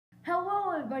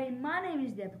everybody, my name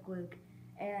is Luke,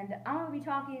 and I'm going to be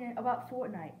talking about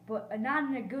Fortnite, but not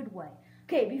in a good way.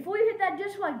 Okay, before you hit that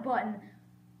dislike button,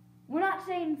 we're not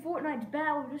saying Fortnite's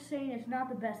bad, we're just saying it's not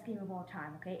the best game of all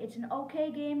time, okay? It's an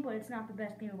okay game, but it's not the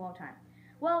best game of all time.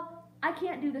 Well, I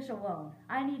can't do this alone.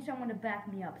 I need someone to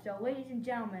back me up. So, ladies and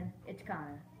gentlemen, it's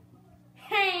Connor.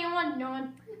 Hey, what's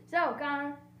going? So,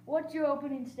 Connor, what's your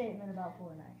opening statement about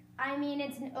Fortnite? I mean,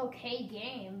 it's an okay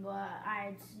game, but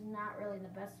it's not really the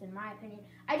best in my opinion.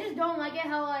 I just don't like it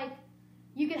how, like,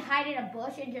 you could hide in a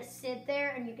bush and just sit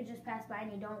there and you could just pass by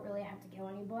and you don't really have to kill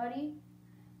anybody.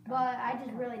 But I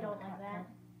just really don't like that.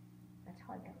 That's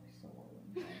how I got the soul.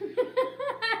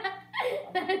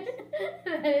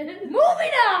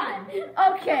 Moving on!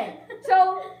 Okay,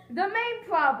 so the main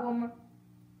problem,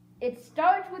 it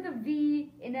starts with a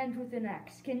V and ends with an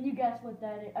X. Can you guess what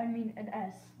that is? I mean, an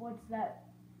S. What's that?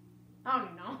 I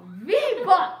don't know.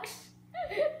 V-Bucks!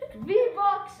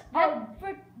 V-Bucks are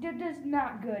just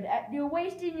not good. You're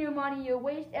wasting your money.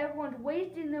 Everyone's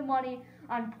wasting their money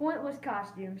on pointless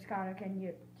costumes. Connor, can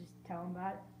you just tell them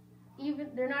about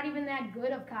it? They're not even that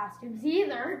good of costumes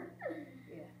either.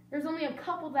 Yeah. There's only a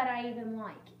couple that I even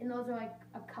like, and those are like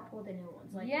a couple of the new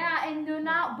ones. Like yeah, and they're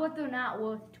not worth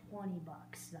 $20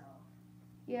 though.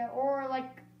 Yeah, or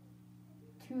like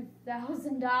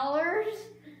 $2,000.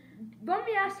 Let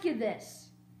me ask you this.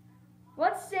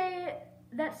 Let's say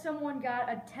that someone got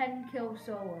a 10-kill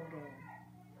solo game.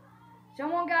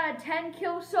 Someone got a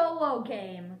 10-kill solo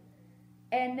game,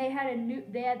 and they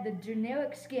had the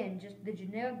generic skin, just the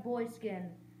generic boy skin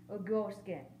or girl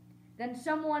skin. Then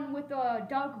someone with a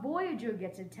Dark Voyager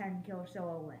gets a 10-kill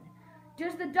solo win.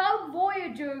 Does the Dark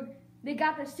Voyager, they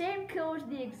got the same kills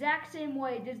the exact same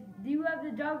way. Do you have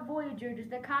the Dark Voyager? Does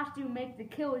the costume make the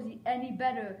kills any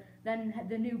better than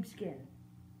the noob skin?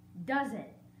 Does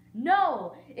it?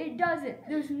 No, it doesn't.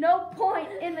 There's no point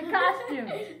in the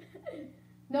costume.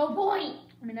 No point.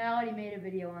 I mean, I already made a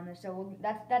video on this, so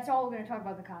that's all we're going to talk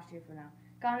about the costume for now.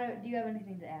 Connor, do you have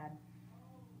anything to add?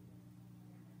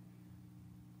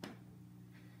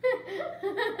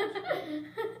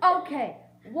 Okay,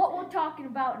 what we're talking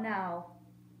about now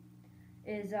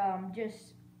is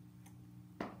just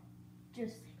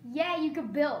yeah, you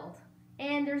could build.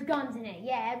 And there's guns in it.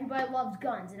 Yeah, everybody loves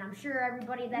guns. And I'm sure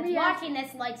everybody that's watching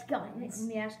this likes guns. Let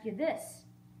me ask you this.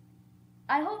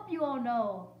 I hope you all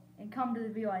know and come to the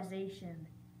realization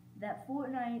that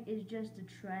Fortnite is just a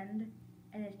trend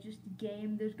and it's just a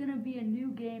game. There's going to be a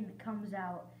new game that comes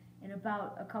out in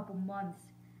about a couple months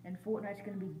and Fortnite's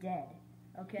going to be dead.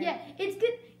 Okay? Yeah, it's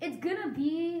good. It's going to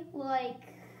be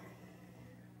like...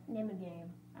 Name a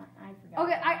game. I forgot.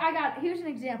 Okay, I got it. Here's an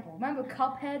example. Remember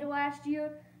Cuphead last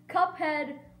year?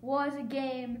 Cuphead was a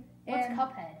game. What's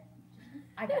Cuphead?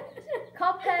 I got it.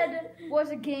 Cuphead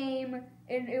was a game,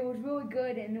 and it was really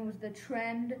good, and it was the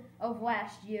trend of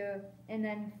last year. And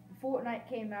then Fortnite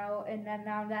came out, and then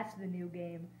now that's the new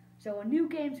game. So a new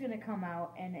game's gonna come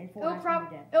out, and Fortnite's gonna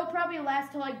be dead. It'll probably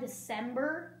last till like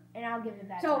December, and I'll give it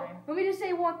that time. So let me just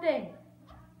say one thing.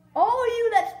 All of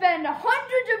you that spend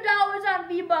hundreds of dollars on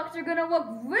V-Bucks are going to look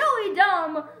really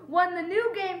dumb when the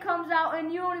new game comes out and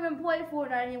you don't even play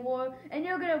Fortnite anymore, and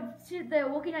you're going to sit there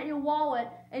looking at your wallet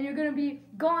and you're going to be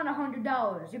gone $100.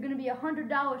 You're going to be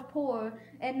 $100 poor,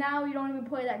 and now you don't even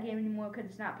play that game anymore because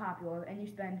it's not popular, and you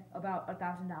spend about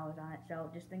 $1,000 on it. So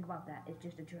just think about that. It's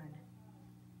just a trend.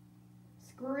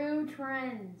 Screw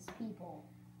trends, people.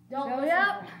 Don't so, listen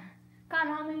yep. to them.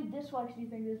 Connor, how many dislikes do you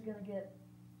think this is going to get?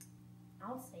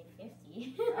 I'll say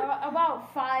 50.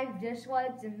 About 5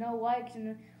 dislikes and no likes,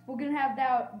 and we're gonna have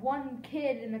that one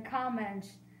kid in the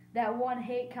comments, that one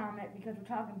hate comment because we're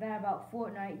talking bad about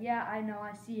Fortnite. Yeah, I know,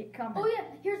 I see it coming. Oh yeah,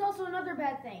 here's also another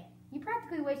bad thing. You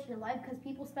practically waste your life because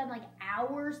people spend like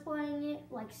hours playing it,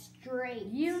 like straight.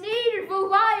 You need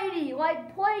variety,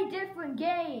 like play different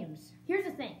games. Here's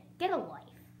the thing, get a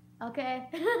life, okay?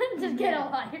 Just get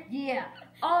a life. Yeah.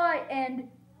 Alright, and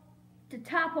to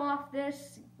top off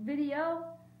this video,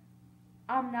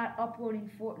 I'm not uploading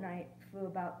Fortnite for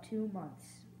about 2 months.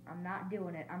 I'm not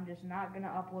doing it. I'm just not going to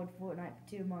upload Fortnite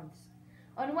for 2 months.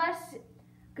 Unless,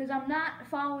 because I'm not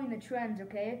following the trends,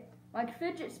 okay? Like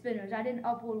fidget spinners, I didn't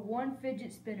upload one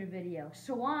fidget spinner video.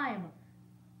 Slime,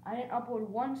 I didn't upload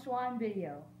one slime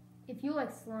video. If you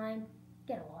like slime,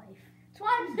 get a life.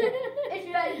 Slime's dead. It's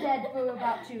been dead for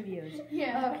about 2 years.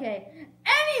 Yeah. Okay.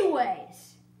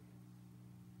 Anyways,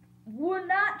 we're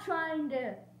not trying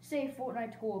to say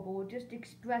Fortnite's horrible. We're just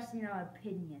expressing our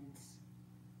opinions.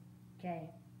 Okay?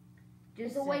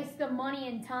 It's a waste of money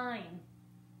and time.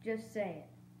 Just say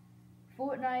it.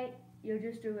 Fortnite, you're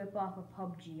just a rip-off of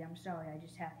PUBG. I'm sorry, I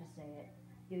just have to say it.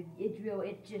 Dude, it's real.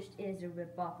 It just is a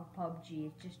rip-off of PUBG.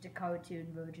 It's just a cartoon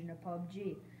version of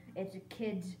PUBG. It's a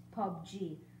kid's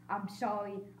PUBG. I'm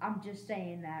sorry. I'm just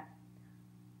saying that.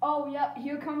 Oh, yep.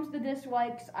 Here comes the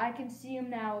dislikes. I can see them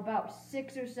now. About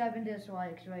 6 or 7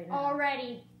 dislikes right now.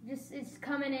 Already. Just, it's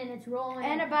coming in. It's rolling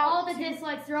And in. about all the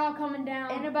dislikes, they're all coming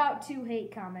down. And about 2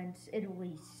 hate comments, at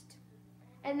least.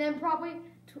 And then probably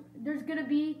there's going to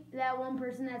be that one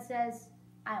person that says,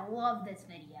 I love this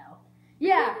video.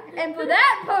 Yeah, and for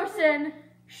that person,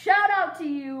 shout out to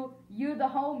you. You're the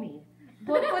homie.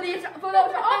 But for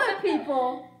those other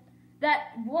people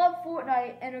that love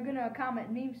Fortnite and are gonna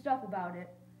comment mean stuff about it,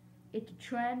 it's a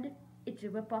trend. It's a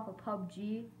ripoff of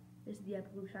PUBG. This is the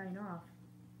Epic signing off.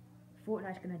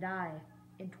 Fortnite's gonna die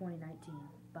in 2019.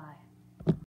 Bye.